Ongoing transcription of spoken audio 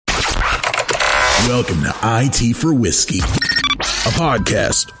Welcome to IT for Whiskey, a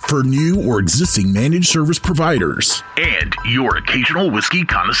podcast for new or existing managed service providers and your occasional whiskey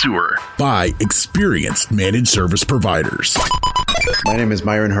connoisseur by experienced managed service providers. My name is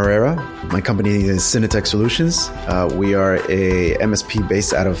Myron Herrera. My company is Cinetech Solutions. We are a MSP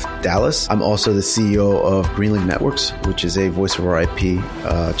based out of Dallas. I'm also the CEO of Greenlink Networks, which is a voice over IP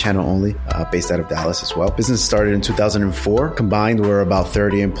channel only based out of Dallas as well. Business started in 2004. Combined, we're about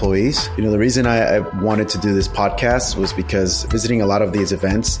 30 employees. You know, the reason I wanted to do this podcast was because visiting a lot of these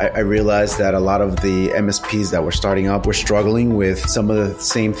events, I realized that a lot of the MSPs that were starting up were struggling with some of the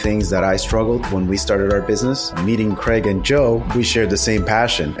same things that I struggled when we started our business. Meeting Craig and Joe, we shared the same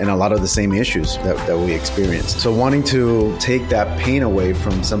passion and a lot of the same issues that we experienced. So wanting to take that pain away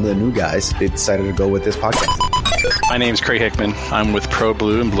from some of the new guys, they decided to go with this podcast. My name is Craig Hickman. I'm with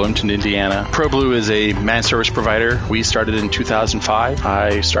ProBlue in Bloomington, Indiana. ProBlue is a managed service provider. We started in 2005.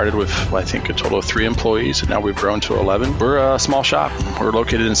 I started with, I think, a total of 3 employees, and now we've grown to 11. We're a small shop. We're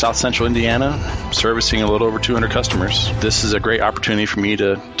located in South Central Indiana, servicing a little over 200 customers. This is a great opportunity for me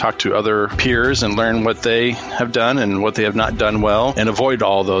to talk to other peers and learn what they have done and what they have not done well, and avoid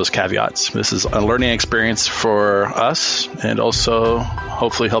all those caveats. This is a learning experience for us and also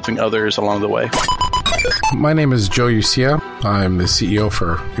hopefully helping others along the way. My name is Joe Ucia. I'm the CEO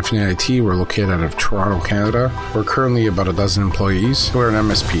for Infinite IT. We're located out of Toronto, Canada. We're currently about a dozen employees. We're an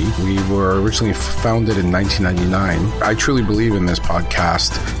MSP. We were originally founded in 1999. I truly believe in this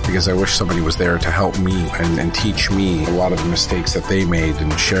podcast because I wish somebody was there to help me and teach me a lot of the mistakes that they made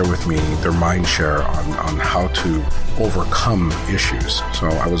and share with me their mind share on how to overcome issues. So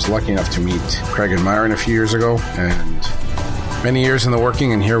I was lucky enough to meet Craig and Myron a few years ago, and many years in the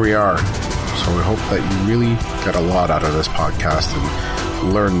working, and here we are. So we hope that you really get a lot out of this podcast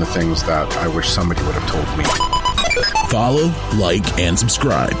and learn the things that I wish somebody would have told me. Follow, like, and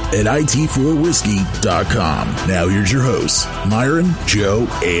subscribe at it4whiskey.com. Now here's your hosts, Myron, Joe,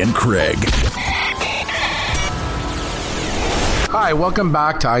 and Craig. Hi, welcome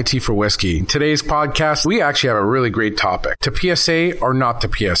back to IT for Whiskey. Today's podcast, we actually have a really great topic. To PSA or not to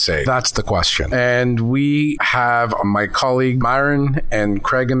PSA? That's the question. And we have my colleague Myron and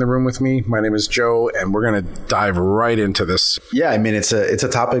Craig in the room with me. My name is Joe, and we're going to dive right into this. Yeah, I mean, it's a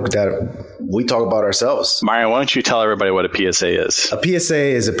topic that we talk about ourselves. Myron, why don't you tell everybody what a PSA is? A PSA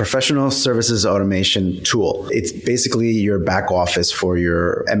is a professional services automation tool. It's basically your back office for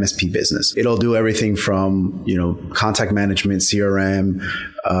your MSP business. It'll do everything from, contact management, CRM,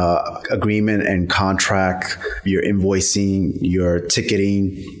 agreement and contract, your invoicing, your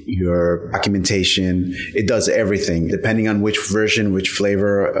ticketing, your documentation. It does everything. Depending on which version, which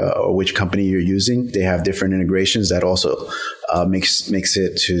flavor, or which company you're using, they have different integrations that also makes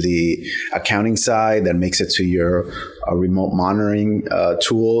it to the accounting side, that makes it to your remote monitoring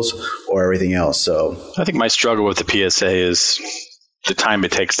tools or everything else. So I think my struggle with the PSA is the time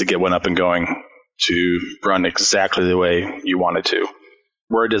it takes to get one up and going to run exactly the way you want it to.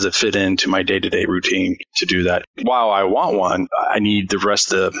 Where does it fit into my day-to-day routine to do that? While I want one, I need the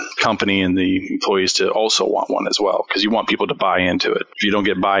rest of the company and the employees to also want one as well, because you want people to buy into it. If you don't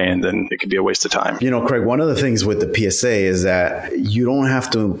get buy-in, then it could be a waste of time. Craig, one of the things with the PSA is that you don't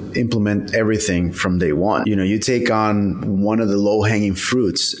have to implement everything from day one. You take on one of the low-hanging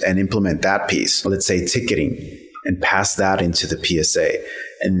fruits and implement that piece. Let's say ticketing, and pass that into the PSA.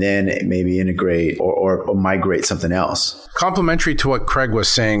 And then maybe integrate or migrate something else. Complementary to what Craig was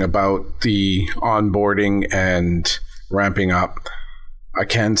saying about the onboarding and ramping up, I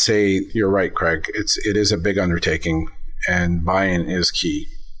can say you're right, Craig. It is a big undertaking, and buy-in is key.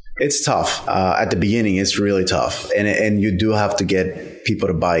 It's tough. At the beginning, it's really tough. And you do have to get people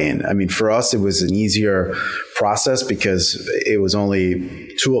to buy in. I mean, for us, it was an easier process because it was only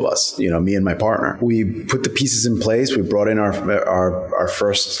 2 of us, me and my partner. We put the pieces in place. We brought in our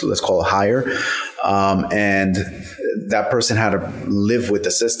first, let's call it hire. And that person had to live with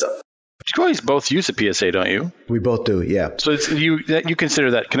the system. You guys both use a PSA, don't you? We both do, yeah. So you consider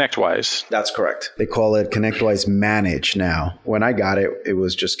that ConnectWise? That's correct. They call it ConnectWise Manage now. When I got it, it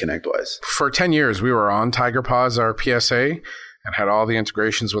was just ConnectWise. For 10 years, we were on TigerPaw as our PSA and had all the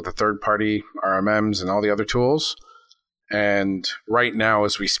integrations with the third-party RMMs and all the other tools. And right now,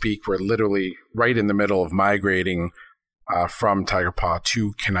 as we speak, we're literally right in the middle of migrating from TigerPaw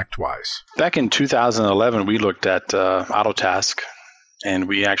to ConnectWise. Back in 2011, we looked at Autotask. And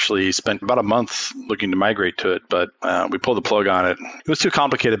we actually spent about a month looking to migrate to it, but we pulled the plug on it. It was too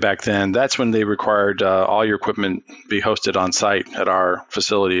complicated back then. That's when they required all your equipment be hosted on site at our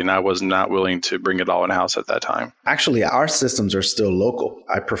facility, and I was not willing to bring it all in-house at that time. Actually, our systems are still local.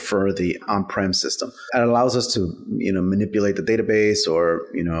 I prefer the on-prem system. It allows us to, manipulate the database or,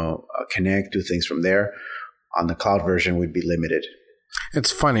 connect, do things from there. On the cloud version, we'd be limited.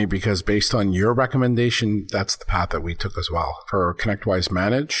 It's funny because based on your recommendation, that's the path that we took as well. For ConnectWise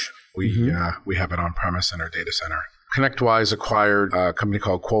Manage, we have it on-premise in our data center. ConnectWise acquired a company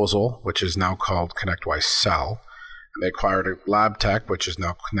called Quozal, which is now called ConnectWise Cell. They acquired a LabTech, which is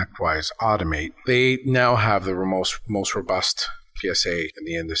now ConnectWise Automate. They now have the most robust PSA in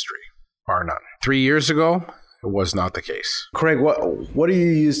the industry, bar none. 3 years ago, it was not the case. Craig, what do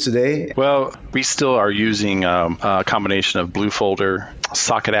you use today? Well, we still are using a combination of Blue Folder,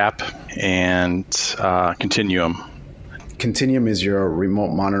 Socket App, and Continuum. Continuum is your remote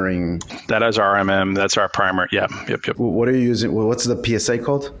monitoring. That is our RMM. That's our primary. Yeah. Yep. What are you using? What's the PSA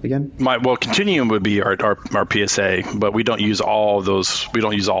called again? Continuum would be our PSA, but we don't use all of those. We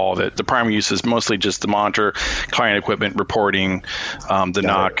don't use all of it. The primary use is mostly just to monitor client equipment reporting, the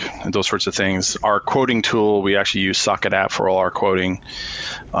knock, and those sorts of things. Our quoting tool, we actually use Socket App for all our quoting.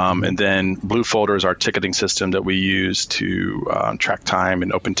 And then Blue Folder is our ticketing system that we use to track time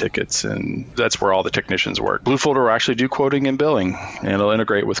and open tickets. And that's where all the technicians work. Blue Folder will actually do quoting and billing, and it'll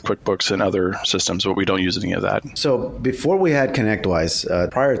integrate with QuickBooks and other systems, but we don't use any of that. So before we had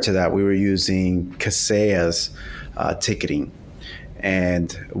ConnectWise, prior to that, we were using Kaseya's ticketing,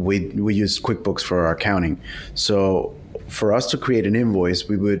 and we used QuickBooks for our accounting. So for us to create an invoice,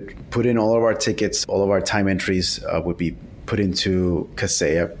 we would put in all of our tickets, all of our time entries would be put into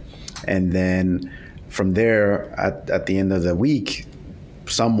Kaseya, and then from there, at the end of the week,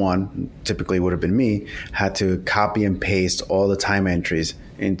 someone, typically would have been me, had to copy and paste all the time entries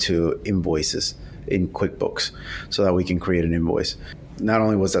into invoices in QuickBooks so that we can create an invoice. Not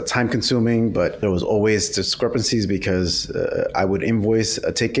only was that time consuming, but there was always discrepancies because I would invoice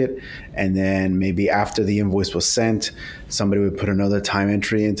a ticket, and then maybe after the invoice was sent, somebody would put another time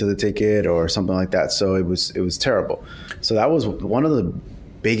entry into the ticket or something like that. So it was terrible. So that was one of the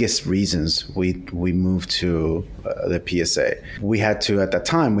biggest reasons we moved to the PSA. We had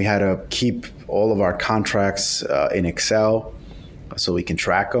to keep all of our contracts in Excel so we can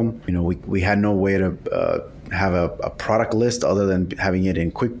track them. We had no way to have a product list other than having it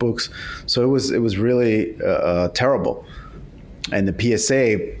in QuickBooks. So it was really terrible. And the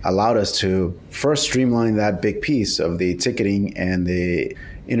PSA allowed us to first streamline that big piece of the ticketing and the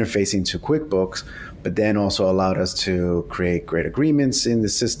interfacing to QuickBooks, but then also allowed us to create great agreements in the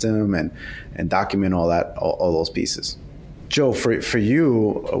system and document all those pieces. Joe, for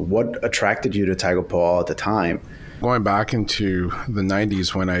you, what attracted you to TigerPaw at the time? Going back into the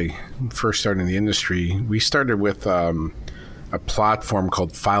 90s when I first started in the industry, we started with a platform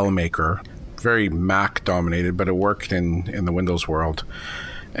called FileMaker, very Mac dominated, but it worked in the Windows world.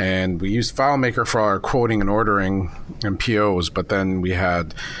 And we used FileMaker for our quoting and ordering and POs, but then we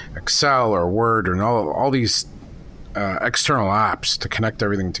had Excel or Word and all these external apps to connect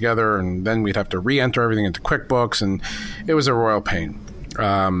everything together, and then we'd have to re-enter everything into QuickBooks, and it was a royal pain.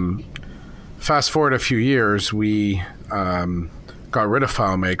 Fast forward a few years, we got rid of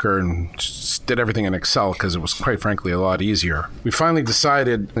FileMaker and just did everything in Excel because it was, quite frankly, a lot easier. We finally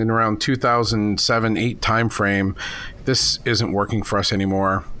decided in around 2007-8 timeframe, this isn't working for us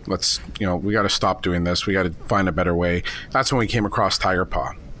anymore. We got to stop doing this. We got to find a better way. That's when we came across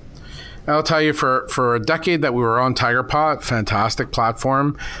TigerPaw. And I'll tell you, for a decade that we were on TigerPaw, fantastic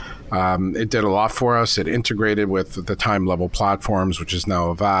platform. It did a lot for us. It integrated with the time-level platforms, which is now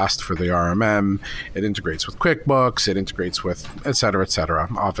Avast for the RMM. It integrates with QuickBooks. It integrates with et cetera,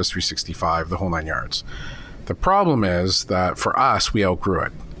 Office 365, the whole nine yards. The problem is that for us, we outgrew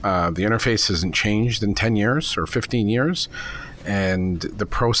it. The interface hasn't changed in 10 years or 15 years, and the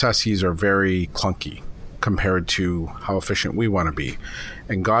processes are very clunky compared to how efficient we want to be.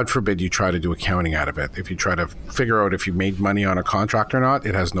 And God forbid you try to do accounting out of it. If you try to figure out if you made money on a contract or not,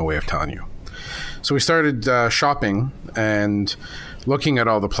 it has no way of telling you. So we started shopping and looking at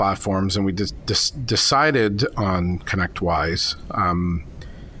all the platforms, and we decided on ConnectWise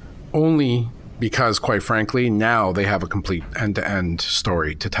only because, quite frankly, now they have a complete end-to-end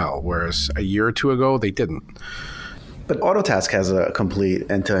story to tell, whereas a year or two ago, they didn't. But Autotask has a complete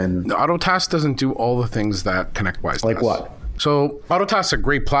end-to-end. Autotask doesn't do all the things that ConnectWise does. Like what? So Autotask's a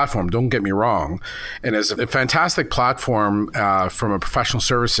great platform, don't get me wrong. And it's a fantastic platform from a professional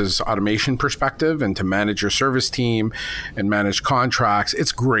services automation perspective and to manage your service team and manage contracts.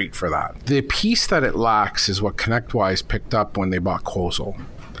 It's great for that. The piece that it lacks is what ConnectWise picked up when they bought Quozel.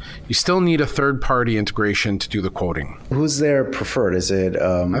 You still need a third-party integration to do the quoting. Who's their preferred? Is it?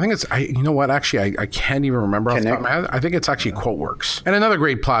 I think it's. You know what? Actually, I can't even remember off the top of my head. I think it's actually QuoteWorks, and another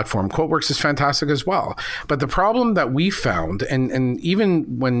great platform. QuoteWorks is fantastic as well. But the problem that we found, and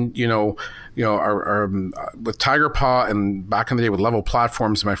even when our with TigerPaw and back in the day with Level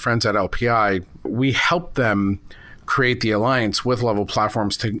Platforms, my friends at LPI, we helped them create the alliance with Level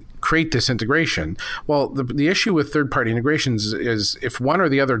Platforms to create this integration. Well, the issue with third-party integrations is if one or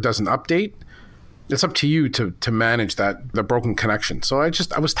the other doesn't update, it's up to you to manage the broken connection. So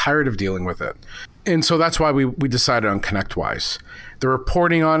I was tired of dealing with it. And so that's why we decided on ConnectWise. The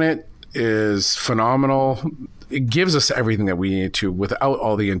reporting on it is phenomenal. It gives us everything that we need to without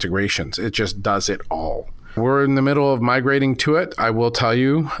all the integrations. It just does it all. We're in the middle of migrating to it. I will tell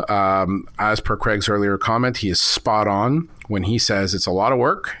you, as per Craig's earlier comment, he is spot on when he says it's a lot of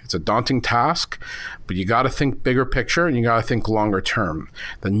work. It's a daunting task, but you got to think bigger picture and you got to think longer term.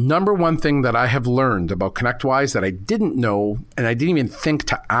 The number one thing that I have learned about ConnectWise that I didn't know and I didn't even think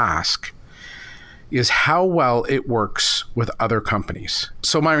to ask is how well it works with other companies.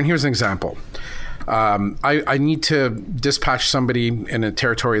 So Myron, here's an example. I need to dispatch somebody in a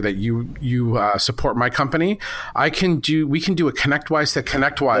territory that you support my company. We can do a ConnectWise to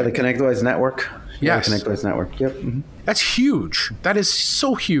ConnectWise. Yeah, the ConnectWise network. Yes. Yeah, ConnectWise network. Yep. Mm-hmm. That's huge. That is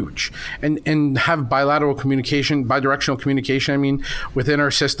so huge. And have bidirectional communication, within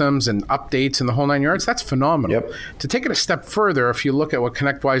our systems and updates and the whole 9 yards. That's phenomenal. Yep. To take it a step further, if you look at what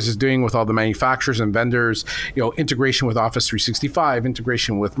ConnectWise is doing with all the manufacturers and vendors, integration with Office 365,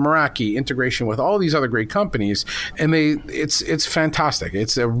 integration with Meraki, integration with all these other great companies, and it's fantastic.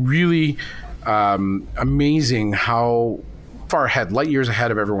 It's a really amazing how far ahead, light years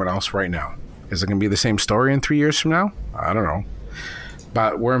ahead of everyone else right now. Is it going to be the same story in 3 years from now? I don't know.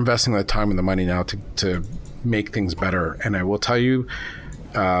 But we're investing the time and the money now to make things better. And I will tell you,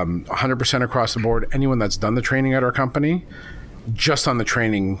 100% across the board, anyone that's done the training at our company, just on the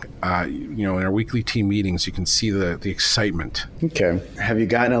training, in our weekly team meetings, you can see the excitement. Okay. Have you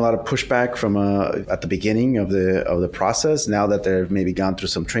gotten a lot of pushback from at the beginning of the process? Now that they've maybe gone through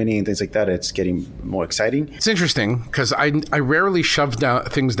some training and things like that, it's getting more exciting. It's interesting because I rarely shove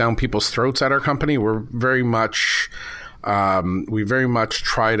things down people's throats at our company. We're very much we very much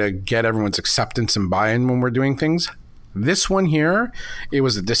try to get everyone's acceptance and buy-in when we're doing things. This one here, it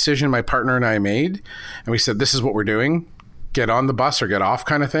was a decision my partner and I made, and we said, "This is what we're doing. Get on the bus or get off,"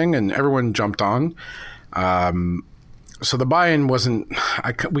 kind of thing, and everyone jumped on. So the buy-in wasn't.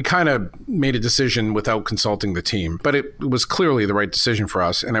 We kind of made a decision without consulting the team, but it was clearly the right decision for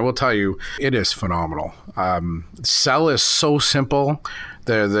us. And I will tell you, it is phenomenal. Cell is so simple.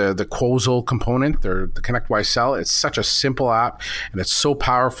 The Quozel component, the ConnectWise Cell, it's such a simple app, and it's so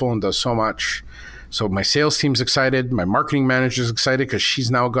powerful and does so much. So my sales team's excited. My marketing manager's excited because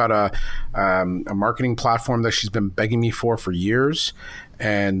she's now got a marketing platform that she's been begging me for years.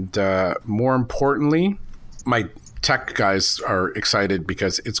 And more importantly, my tech guys are excited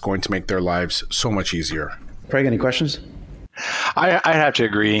because it's going to make their lives so much easier. Craig, any questions? I have to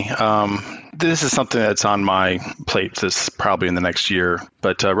agree. This is something that's on my plate this probably in the next year.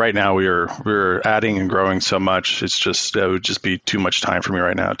 But right now we're adding and growing so much. It would just be too much time for me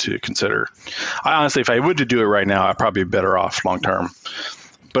right now to consider. Honestly, if I would to do it right now, I'd probably be better off long term.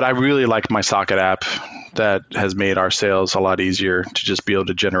 But I really like my Socket app that has made our sales a lot easier to just be able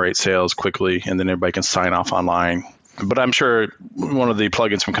to generate sales quickly, and then everybody can sign off online. But I'm sure one of the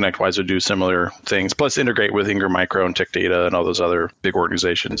plugins from ConnectWise would do similar things, plus integrate with Ingram Micro and Tech Data and all those other big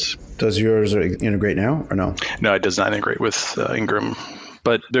organizations. Does yours integrate now or no? No, it does not integrate with Ingram.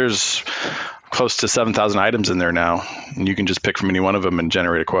 But there's close to 7,000 items in there now, and you can just pick from any one of them and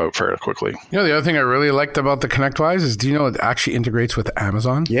generate a quote fairly quickly. The other thing I really liked about the ConnectWise is, do you know it actually integrates with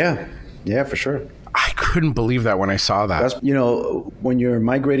Amazon? Yeah, for sure. I couldn't believe that when I saw that. That's, when you're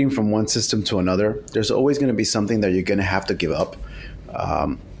migrating from one system to another, there's always going to be something that you're going to have to give up,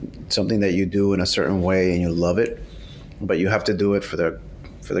 something that you do in a certain way and you love it, but you have to do it for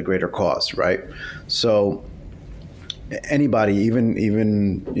the greater cause, right? So anybody,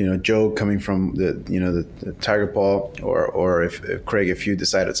 even Joe coming from the Tiger Paw, or if Craig, if you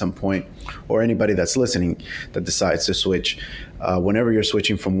decide at some point, or anybody that's listening that decides to switch, whenever you're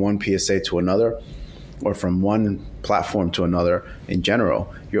switching from one PSA to another, or from one platform to another in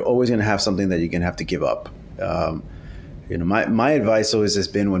general, you're always going to have something that you're going to have to give up. My advice always has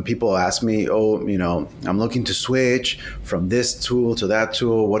been when people ask me, I'm looking to switch from this tool to that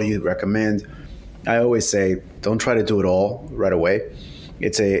tool, what do you recommend? I always say, don't try to do it all right away.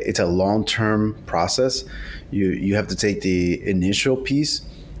 It's a long-term process. You have to take the initial piece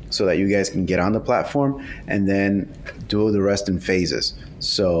so that you guys can get on the platform, and then do the rest in phases.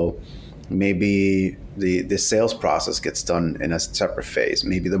 So maybe the sales process gets done in a separate phase.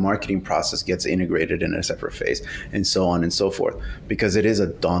 Maybe the marketing process gets integrated in a separate phase, and so on and so forth, because it is a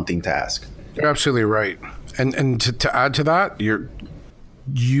daunting task. You're absolutely right. And to add to that,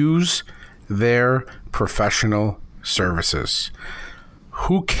 use their professional services.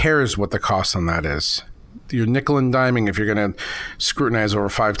 Who cares what the cost on that is? You're nickel and diming if you're going to scrutinize over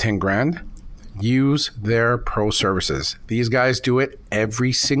 $5-10 grand. Use their pro services. These guys do it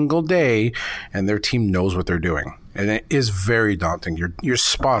every single day, and their team knows what they're doing. And it is very daunting. You're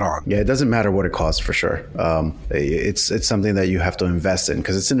spot on. Yeah, it doesn't matter what it costs, for sure. It's something that you have to invest in,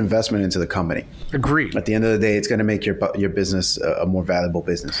 because it's an investment into the company. Agreed. At the end of the day, it's going to make your business a more valuable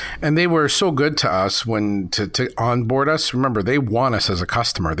business. And they were so good to us when to onboard us. Remember, they want us as a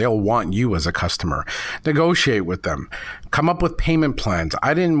customer. They'll want you as a customer. Negotiate with them. Come up with payment plans.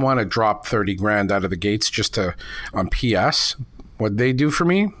 I didn't want to drop 30 grand out of the gates just on PS. What they do for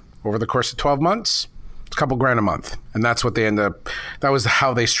me over the course of 12 months, a couple grand a month. And that's what that was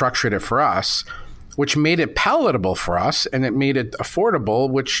how they structured it for us, which made it palatable for us, and it made it affordable,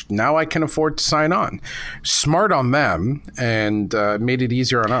 which now I can afford to sign on. Smart on them, and made it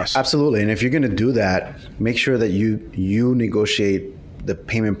easier on us. Absolutely. And if you're going to do that, make sure that you negotiate the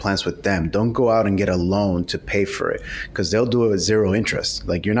payment plans with them. Don't go out and get a loan to pay for it, because they'll do it with zero interest.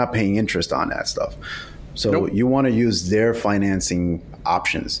 Like, you're not paying interest on that stuff. So nope. You want to use their financing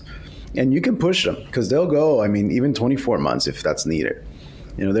options. And you can push them, because they'll go, even 24 months if that's needed.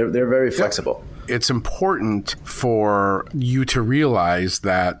 They're very flexible. It's important for you to realize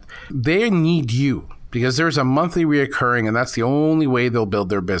that they need you, because there's a monthly reoccurring, and that's the only way they'll build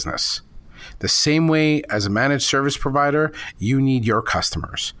their business. The same way as a managed service provider, you need your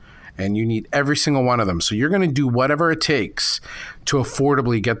customers, and you need every single one of them. So you're going to do whatever it takes to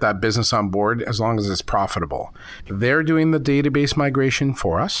affordably get that business on board, as long as it's profitable. They're doing the database migration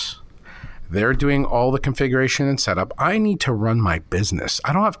for us. They're doing all the configuration and setup. I need to run my business.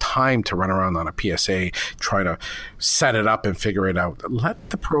 I don't have time to run around on a PSA, try to set it up and figure it out. Let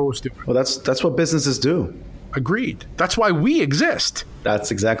the pros do it. Well, that's what businesses do. Agreed. That's why we exist.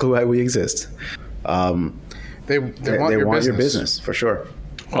 That's exactly why we exist. They want your business, for sure.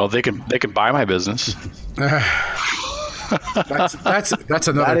 Well, they can buy my business. That's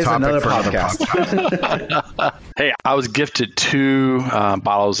another topic for another podcast. Hey, I was gifted 2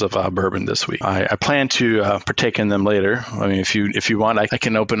 bottles of bourbon this week. I plan to partake in them later. If you want, I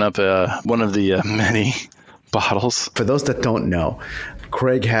can open up one of the many bottles. For those that don't know,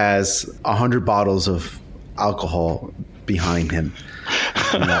 Craig has 100 bottles of alcohol behind him.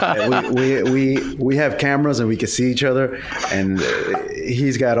 We have cameras and we can see each other, and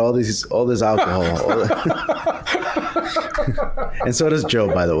he's got all this alcohol. And so does Joe,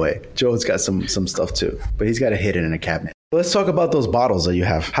 by the way. Joe's got some stuff too, but he's got it hidden in a cabinet. Let's talk about those bottles that you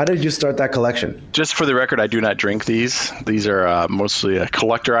have. How did you start that collection? Just for the record, I do not drink these. These are mostly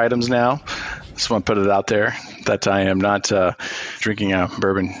collector items now. Just want to put it out there that I am not drinking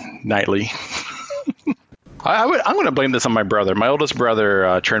bourbon nightly. I'm going to blame this on my brother. My oldest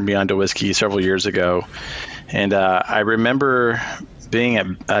brother turned me on to whiskey several years ago. And I remember being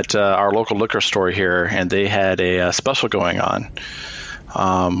at our local liquor store here, and they had a special going on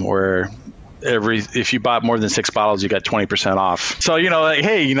where if you bought more than 6 bottles, you got 20% off. So,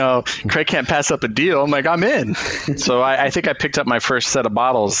 hey, Craig can't pass up a deal. I'm like, I'm in. So I think I picked up my first set of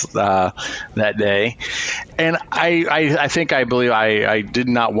bottles that day. And I believe I did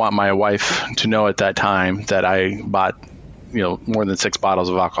not want my wife to know at that time that I bought more than 6 bottles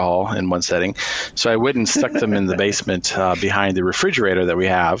of alcohol in one setting. So I went and stuck them in the basement behind the refrigerator that we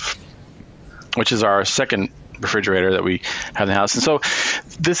have, which is our second refrigerator that we have in the house. And so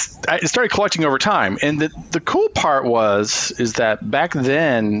I started collecting over time. And the cool part is that back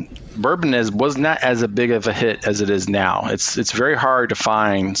then, bourbon was not as big of a hit as it is now. It's very hard to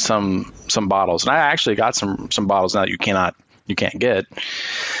find some bottles. And I actually got some bottles now that you can't get.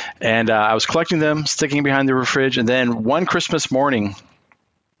 And I was collecting them, sticking behind the fridge. And then one Christmas morning,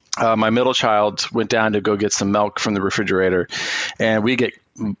 my middle child went down to go get some milk from the refrigerator, and we get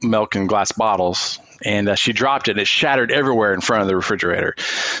milk in glass bottles. And she dropped it. It shattered everywhere in front of the refrigerator.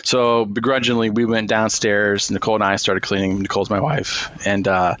 So begrudgingly, we went downstairs. Nicole and I started cleaning. Nicole's my wife. And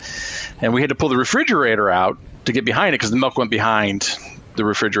we had to pull the refrigerator out to get behind it because the milk went behind the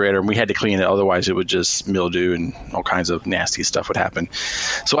refrigerator, and we had to clean it. Otherwise, it would just mildew and all kinds of nasty stuff would happen.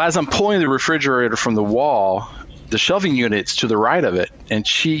 So as I'm pulling the refrigerator from the wall, the shelving unit's to the right of it, and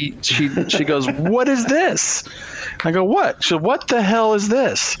she goes, "What is this?" I go, "What?" She said, "What the hell is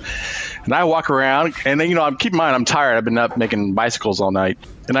this?" And I walk around, and then, I'm keep in mind, I'm tired. I've been up making bicycles all night,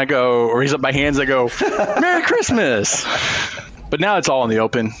 and I go, raise up my hands. I go, "Merry Christmas!" But now it's all in the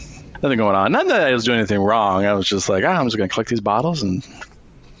open. Nothing going on. Not that I was doing anything wrong. I was just like, I'm just going to collect these bottles and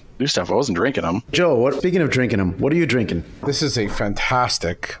do stuff. I wasn't drinking them. Joe, speaking of drinking them, what are you drinking? This is a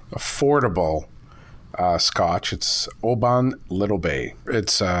fantastic, affordable Scotch. It's Oban Little Bay.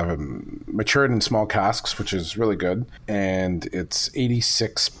 It's matured in small casks, which is really good. And it's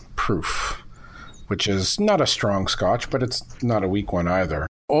 86 proof, which is not a strong Scotch, but it's not a weak one either.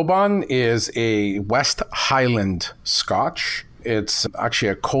 Oban is a West Highland Scotch. It's actually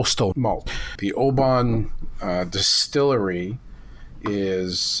a coastal malt. The Oban distillery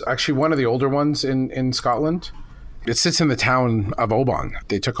is actually one of the older ones in Scotland. It sits in the town of Oban.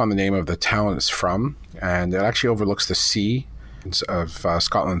 They took on the name of the town it's from, and it actually overlooks the sea of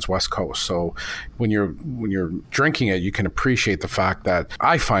Scotland's west coast. So when you're drinking it, you can appreciate the fact that,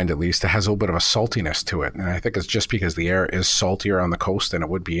 I find at least, it has a little bit of a saltiness to it. And I think it's just because the air is saltier on the coast than it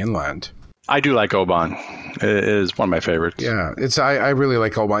would be inland. I do like Oban. It is one of my favorites. Yeah, I really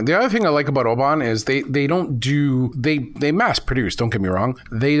like Oban. The other thing I like about Oban is they mass produce. Don't get me wrong.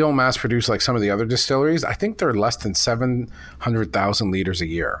 They don't mass produce like some of the other distilleries. I think they're less than 700,000 liters a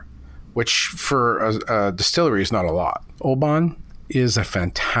year, which for a distillery is not a lot. Oban is a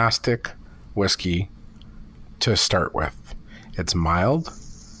fantastic whiskey to start with. It's mild,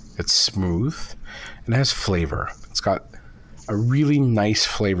 it's smooth, and it has flavor. It's got a really nice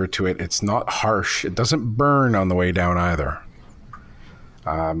flavor to it. It's not harsh. It doesn't burn on the way down either.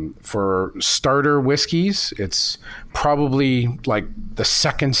 For starter whiskeys, it's probably like the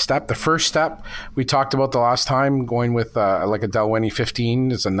second step. The first step we talked about the last time, going with like a Dalwhinnie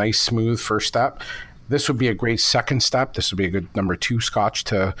 15 is a nice smooth first step. This would be a great second step. This would be a good number 2 Scotch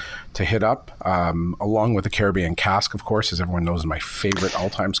to hit up, along with the Caribbean Cask, of course, as everyone knows, is my favorite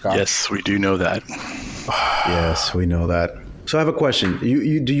all-time Scotch. Yes, we do know that. Yes, we know that. So I have a question. Do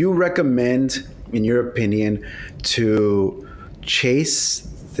you recommend, in your opinion, to chase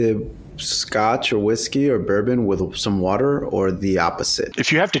the Scotch or whiskey or bourbon with some water, or the opposite?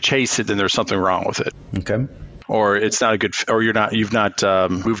 If you have to chase it, then there's something wrong with it. Okay. Or it's not a good, or you've not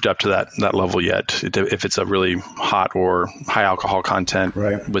moved up to that level yet. If it's a really hot or high alcohol content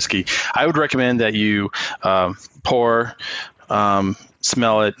whiskey, I would recommend that you pour,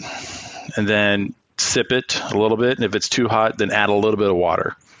 smell it, and then sip it a little bit. And if it's too hot, then add a little bit of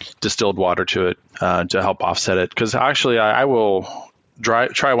water, distilled water to it to help offset it. Because actually, I will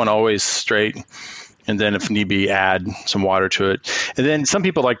try one always straight, and then if need be, add some water to it. And then some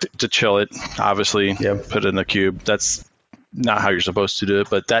people like to chill it, obviously, put it in a cube. That's not how you're supposed to do it,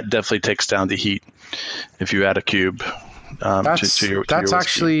 but that definitely takes down the heat if you add a cube. That's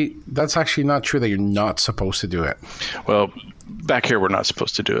actually not true that you're not supposed to do it. Well, back here, we're not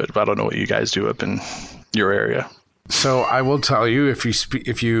supposed to do it, but I don't know what you guys do up in your area. So I will tell you, if you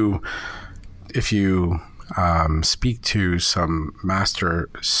speak to some master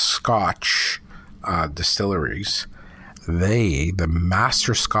Scotch distilleries, the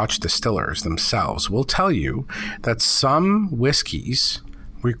master Scotch distillers themselves will tell you that some whiskeys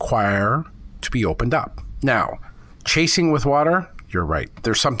require to be opened up. Now, chasing with water, you're right.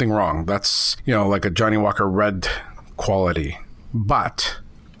 There's something wrong. That's, like a Johnny Walker Red quality. But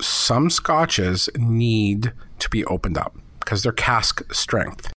some scotches need to be opened up because they're cask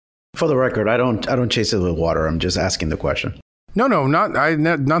strength. For the record, I don't chase it with water. I'm just asking the question. No, I'm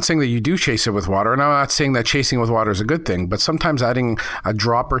not saying that you do chase it with water, and I'm not saying that chasing with water is a good thing, but sometimes adding a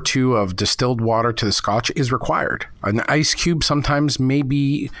drop or two of distilled water to the Scotch is required. An ice cube sometimes may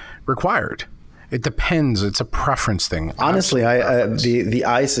be required. It depends. It's a preference thing. Honestly, the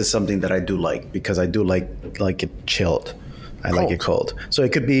ice is something that I do like, because I do like it chilled. I like it cold. So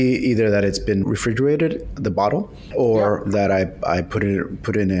it could be either that it's been refrigerated, the bottle, or that I put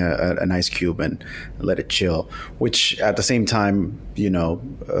in an ice cube and let it chill, which at the same time,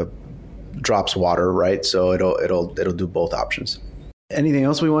 drops water, right? So it'll do both options. Anything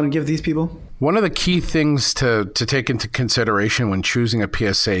else we want to give these people? One of the key things to take into consideration when choosing a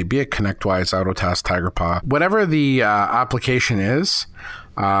PSA, be it ConnectWise, Autotask, TigerPaw, whatever the application is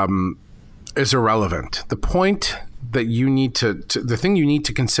irrelevant. The point that you need the thing you need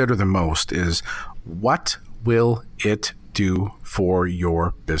to consider the most is, what will it do for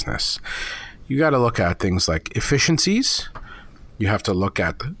your business? You got to look at things like efficiencies. You have to look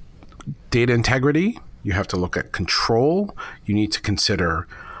at data integrity. You have to look at control. You need to consider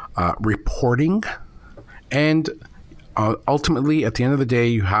reporting. And ultimately, at the end of the day,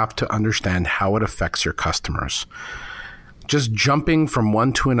 you have to understand how it affects your customers. Just jumping from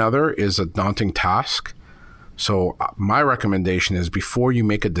one to another is a daunting task. So my recommendation is before you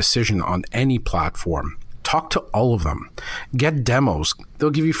make a decision on any platform, talk to all of them. Get demos. They'll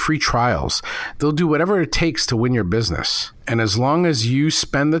give you free trials. They'll do whatever it takes to win your business. And as long as you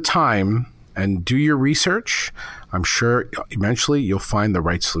spend the time and do your research, I'm sure eventually you'll find the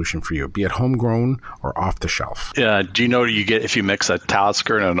right solution for you, be it homegrown or off the shelf. Yeah. Do you know what you get if you mix a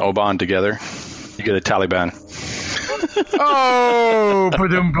Talisker and an Oban together? You get a Taliban. Oh,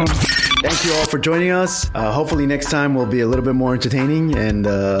 ba-dum, boom. Thank you all for joining us. Hopefully next time will be a little bit more entertaining and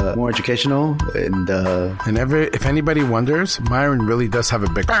more educational. And if anybody wonders, Myron really does have a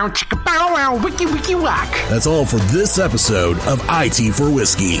big bow chicka bow wow wiki wiki whack. That's all for this episode of IT for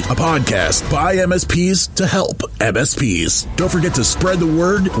Whiskey, a podcast by MSPs to help MSPs. Don't forget to spread the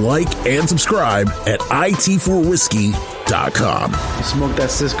word, like, and subscribe at itforwhiskey.com. You smoke that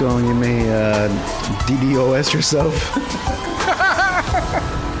Cisco and you may DDoS yourself.